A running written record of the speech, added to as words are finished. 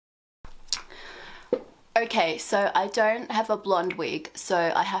Okay, so I don't have a blonde wig, so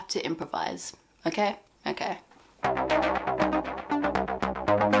I have to improvise. Okay? Okay.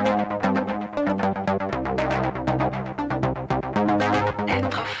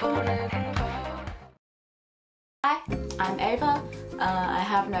 Hi, I'm Ava. I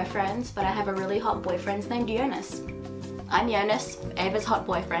have no friends, but I have a really hot boyfriend named Jonas. I'm Jonas, Ava's hot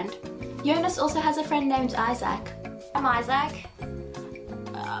boyfriend. Jonas also has a friend named Isaac. I'm Isaac.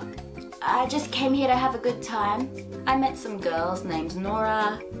 I just came here to have a good time. I met some girls named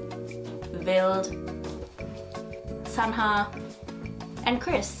Nora, Vild, Sanha, and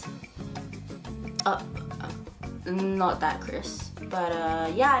Chris. Not that Chris, but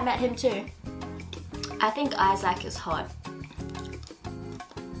yeah, I met him too. I think Isaac is hot.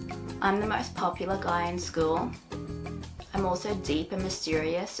 I'm the most popular guy in school. I'm also deep and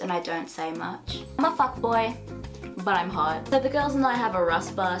mysterious, and I don't say much. I'm a fuckboy, but I'm hot. So the girls and I have a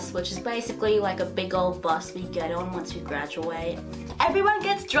Rust bus, which is basically like a big old bus we get on once we graduate. Everyone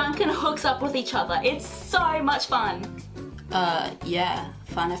gets drunk and hooks up with each other. It's so much fun. Yeah,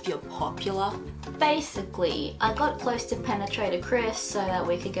 fun if you're popular. Basically, I got close to penetrated Chris so that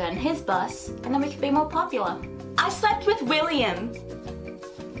we could get in his bus, and then we could be more popular. I slept with William.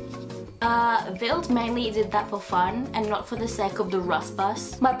 Vild mainly did that for fun and not for the sake of the Rust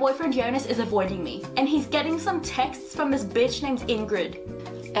bus. My boyfriend Jonas is avoiding me, and he's getting some texts from this bitch named Ingrid.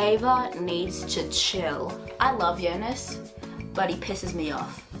 Ava needs to chill. I love Jonas, but he pisses me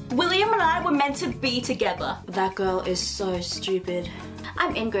off. William and I were meant to be together. That girl is so stupid.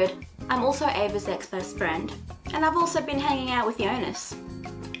 I'm Ingrid. I'm also Ava's ex-best friend, and I've also been hanging out with Jonas.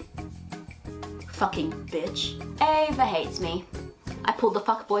 Fucking bitch. Ava hates me. I pulled the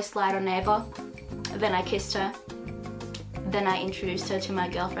fuckboy slide on Ava, then I kissed her, then I introduced her to my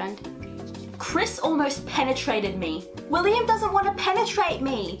girlfriend. Chris almost penetrated me. William doesn't want to penetrate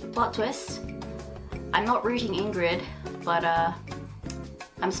me. Plot twist. I'm not rooting Ingrid, but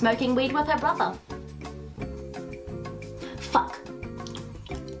I'm smoking weed with her brother. Fuck.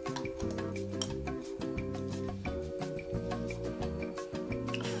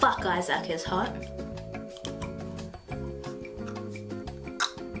 Fuck, Isaac is hot.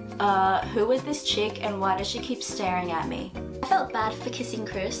 Who is this chick and why does she keep staring at me? I felt bad for kissing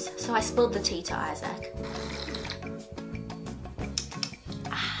Chris, so I spilled the tea to Isaac.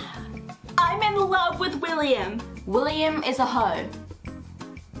 I'm in love with William. William is a hoe.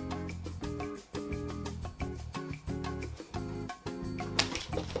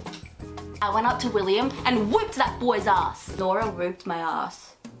 I went up to William and whipped that boy's ass. Nora whooped my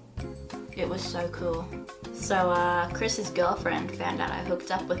ass. It was so cool. So, Chris's girlfriend found out I hooked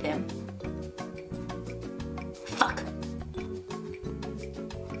up with him. Fuck.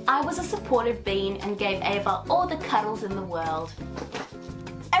 I was a supportive bean and gave Ava all the cuddles in the world.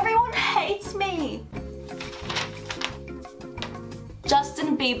 Everyone hates me!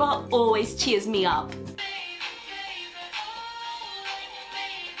 Justin Bieber always cheers me up.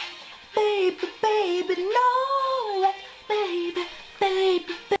 Baby, baby, no! Baby, baby.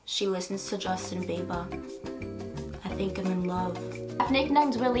 She listens to Justin Bieber. I think I'm in love. I've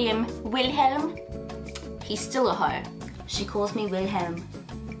nicknamed William Wilhelm. He's still a hoe. She calls me Wilhelm.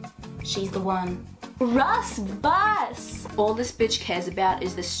 She's the one. Rust bus! All this bitch cares about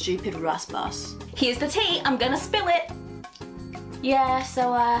is the stupid Rust bus. Here's the tea, I'm gonna spill it. Yeah,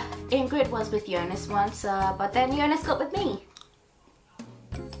 so Ingrid was with Jonas once, but then Jonas got with me.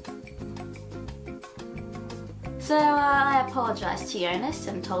 So I apologized to Jonas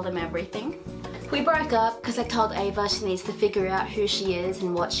and told him everything. We broke up because I told Ava she needs to figure out who she is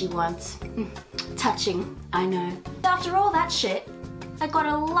and what she wants. Touching, I know. After all that shit, I got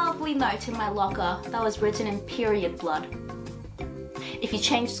a lovely note in my locker that was written in period blood. If you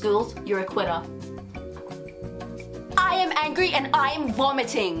change schools, you're a quitter. I am angry and I am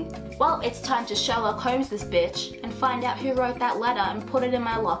vomiting. Well, it's time to Sherlock Holmes this bitch and find out who wrote that letter and put it in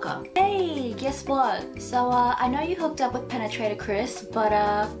my locker. Hey, guess what? So, I know you hooked up with Penetrator Chris, but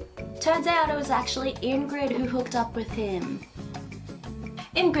turns out it was actually Ingrid who hooked up with him.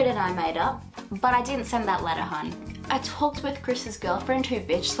 Ingrid and I made up, but I didn't send that letter, hun. I talked with Chris's girlfriend who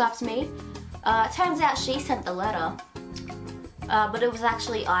bitch slapped me. Turns out she sent the letter. But it was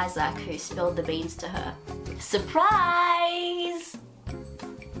actually Isaac who spilled the beans to her. Surprise!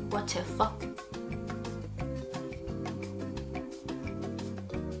 What the fuck?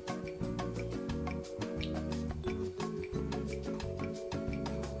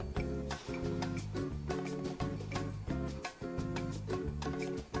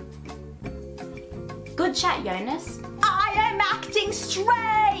 Good chat, Jonas. I am acting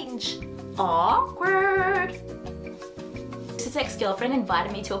strange! Awkward. Chris's ex-girlfriend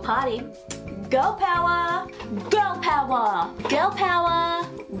invited me to a party. Girl power! Girl power! Girl power!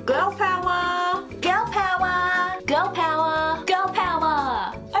 Girl power! Girl power! Girl power! Girl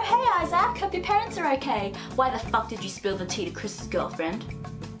power! Oh hey Isaac, hope your parents are okay. Why the fuck did you spill the tea to Chris's girlfriend?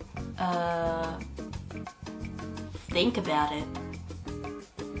 Think about it.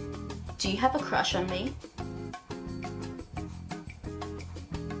 Do you have a crush on me?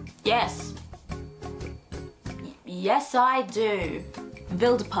 Yes. Yes, I do.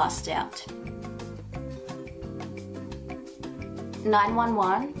 Vilda passed out.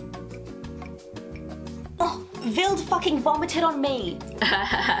 911. Oh, Vilda fucking vomited on me.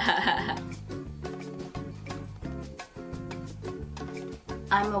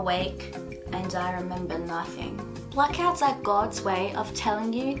 I'm awake and I remember nothing. Blackouts are God's way of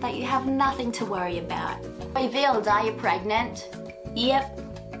telling you that you have nothing to worry about. Hey Vilda, are you pregnant? Yep.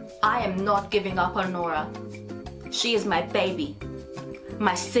 I am not giving up on Nora. She is my baby.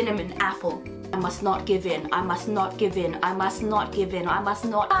 My cinnamon apple. I must not give in. I must not give in. I must not give in. I must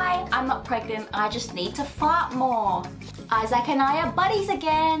not. I'm not pregnant. I just need to fart more. Isaac and I are buddies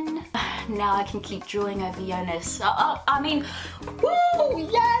again. Now I can keep drooling over Jonas. Woo!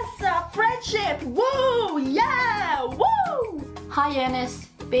 Yes! Friendship! Woo! Yeah! Woo! Hi Jonas.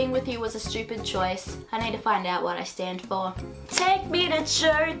 Being with you was a stupid choice. I need to find out what I stand for. Take me to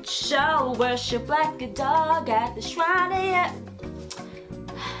church. I'll worship like a dog at the shrine.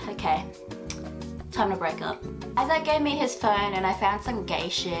 Okay. Time to break up. Isaac gave me his phone and I found some gay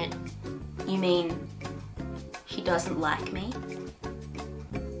shit. You mean he doesn't like me?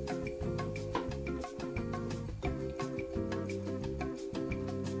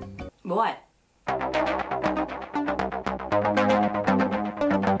 What?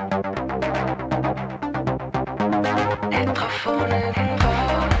 It